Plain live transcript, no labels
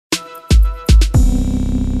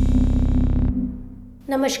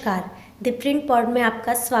नमस्कार, the print pod में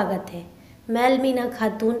आपका स्वागत है। मैं अलमीना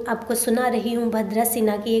खातून आपको सुना रही हूँ भद्रा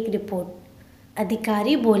सिन्हा की एक रिपोर्ट।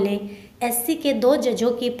 अधिकारी बोले, एससी के 2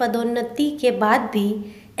 जजों की पदोन्नति के बाद भी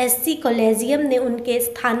एससी कॉलेजियम ने उनके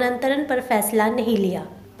स्थानांतरण पर फैसला नहीं लिया।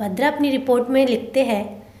 भद्रा अपनी रिपोर्ट में लिखते हैं,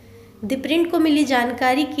 द प्रिंट को मिली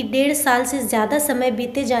जानकारी कि 1.5 साल से ज़्यादा समय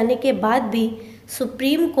बीते जाने के बाद भी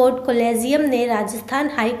सुप्रीम कोर्ट कॉलेजियम ने राजस्थान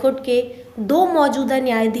हाई कोर्ट के 2 मौजूदा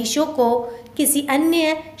न्यायाधीशों को किसी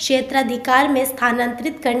अन्य क्षेत्राधिकार में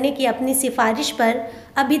स्थानांतरित करने की अपनी सिफारिश पर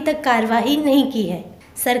अभी तक कार्रवाई नहीं की है।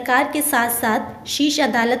 सरकार के साथ साथ शीर्ष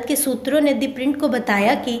अदालत के सूत्रों ने द प्रिंट को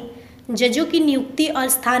बताया कि जजों की नियुक्ति और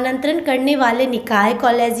स्थानांतरण करने वाले निकाय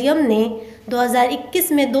कॉलेजियम ने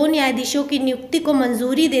 2021 में 2 न्यायाधीशों की नियुक्ति को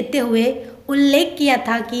मंजूरी देते हुए उल्लेख किया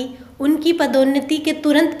था कि उनकी पदोन्नति के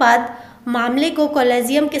तुरंत बाद मामले को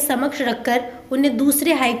कॉलेजियम के समक्ष रखकर उन्हें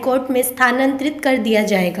दूसरे हाईकोर्ट में स्थानांतरित कर दिया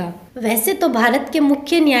जाएगा। वैसे तो भारत के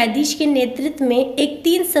मुख्य न्यायाधीश के नेतृत्व में एक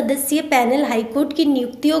 3 सदस्यीय पैनल हाईकोर्ट की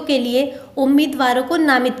नियुक्तियों के लिए उम्मीदवारों को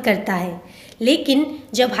नामित करता है, लेकिन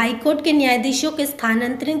जब हाईकोर्ट के न्यायाधीशों के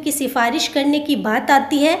स्थानांतरण की सिफारिश करने की बात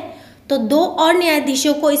आती है तो 2 और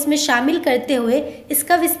न्यायाधीशों को इसमें शामिल करते हुए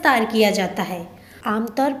इसका विस्तार किया जाता है।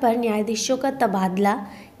 आमतौर पर न्यायाधीशों का तबादला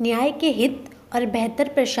न्याय के हित और बेहतर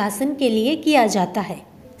प्रशासन के लिए किया जाता है।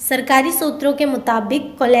 सरकारी सूत्रों के मुताबिक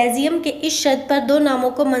कॉलेजियम के इस शर्त पर 2 नामों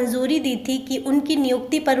को मंजूरी दी थी कि उनकी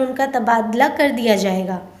नियुक्ति पर उनका तबादला कर दिया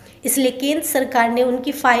जाएगा। इसलिए केंद्र सरकार ने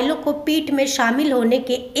उनकी फाइलों को पीठ में शामिल होने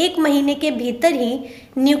के 1 महीने के भीतर ही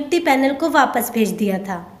नियुक्ति पैनल को वापस भेज दिया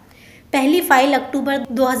था। पहली फाइल अक्टूबर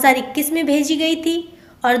 2021 में भेजी गई थी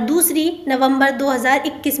और दूसरी नवंबर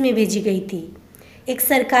 2021 में भेजी गई थी। एक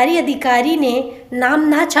सरकारी अधिकारी ने नाम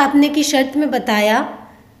ना छापने की शर्त में बताया,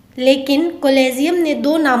 लेकिन कॉलेजियम ने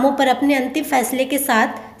 2 नामों पर अपने अंतिम फैसले के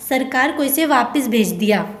साथ सरकार को इसे वापस भेज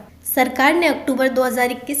दिया। सरकार ने अक्टूबर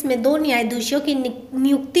 2021 में 2 न्यायाधीशों की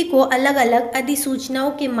नियुक्ति को अलग अलग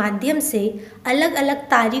अधिसूचनाओं के माध्यम से अलग अलग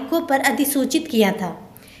तारीखों पर अधिसूचित किया था।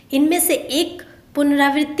 इनमें से एक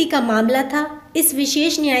पुनरावृत्ति का मामला था। इस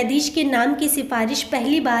विशेष न्यायाधीश के नाम की सिफारिश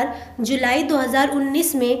पहली बार जुलाई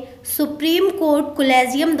 2019 में सुप्रीम कोर्ट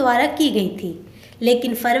कॉलेजियम द्वारा की गई थी,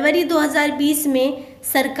 लेकिन फरवरी 2020 में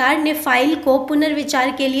सरकार ने फाइल को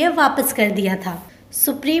पुनर्विचार के लिए वापस कर दिया था।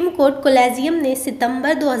 सुप्रीम कोर्ट कॉलेजियम ने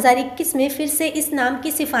सितंबर 2021 में फिर से इस नाम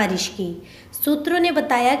की सिफारिश की। सूत्रों ने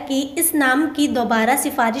बताया कि इस नाम की दोबारा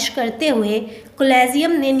सिफारिश करते हुए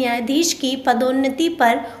कॉलेजियम ने न्यायाधीश की पदोन्नति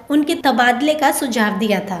पर उनके तबादले का सुझाव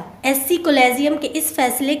दिया था। एससी कॉलेजियम के इस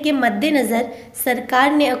फैसले के मद्देनज़र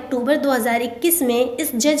सरकार ने अक्टूबर 2021 में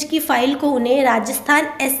इस जज की फाइल को उन्हें राजस्थान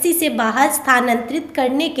एससी से बाहर स्थानांतरित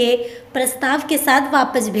करने के प्रस्ताव के साथ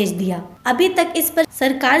वापस भेज दिया। अभी तक इस पर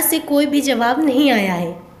सरकार से कोई भी जवाब नहीं आया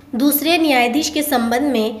है। दूसरे न्यायाधीश के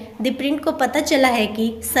संबंध में द प्रिंट को पता चला है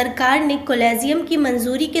कि सरकार ने कॉलेजियम की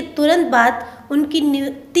मंजूरी के तुरंत बाद उनकी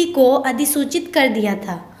नियुक्ति को अधिसूचित कर दिया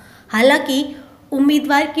था। हालांकि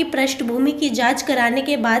उम्मीदवार की पृष्ठभूमि की जांच कराने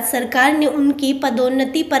के बाद सरकार ने उनकी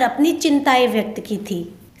पदोन्नति पर अपनी चिंताएं व्यक्त की थी।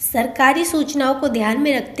 सरकारी सूचनाओं को ध्यान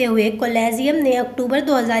में रखते हुए कॉलेजियम ने अक्टूबर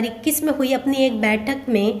 2021 में हुई अपनी एक बैठक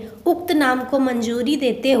में उक्त नाम को मंजूरी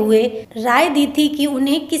देते हुए राय दी थी कि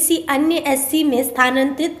उन्हें किसी अन्य एससी में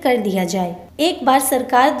स्थानांतरित कर दिया जाए। एक बार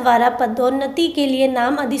सरकार द्वारा पदोन्नति के लिए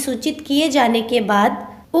नाम अधिसूचित किए जाने के बाद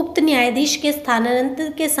उक्त न्यायाधीश के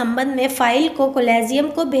स्थानांतरण के संबंध में फाइल को कॉलेजियम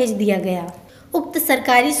को भेज दिया गया। उक्त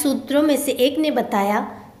सरकारी सूत्रों में से एक ने बताया,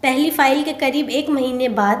 पहली फाइल के करीब 1 महीने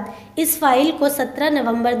बाद इस फाइल को 17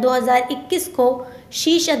 नवंबर 2021 को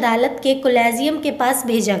शीर्ष अदालत के कॉलेजियम के पास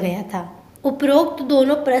भेजा गया था। उपरोक्त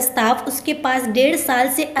दोनों प्रस्ताव उसके पास 1.5 साल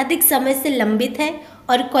से अधिक समय से लंबित है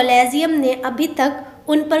और कॉलेजियम ने अभी तक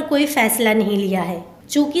उन पर कोई फैसला नहीं लिया है।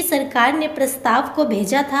 चूंकि सरकार ने प्रस्ताव को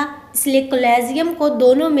भेजा था, इसलिए कॉलेजियम को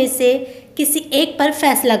दोनों में से किसी एक पर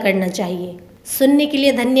फैसला करना चाहिए। सुनने के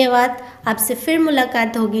लिए धन्यवाद। आपसे फिर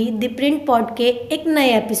मुलाकात होगी द प्रिंट पॉड के एक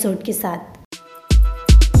नए एपिसोड के साथ।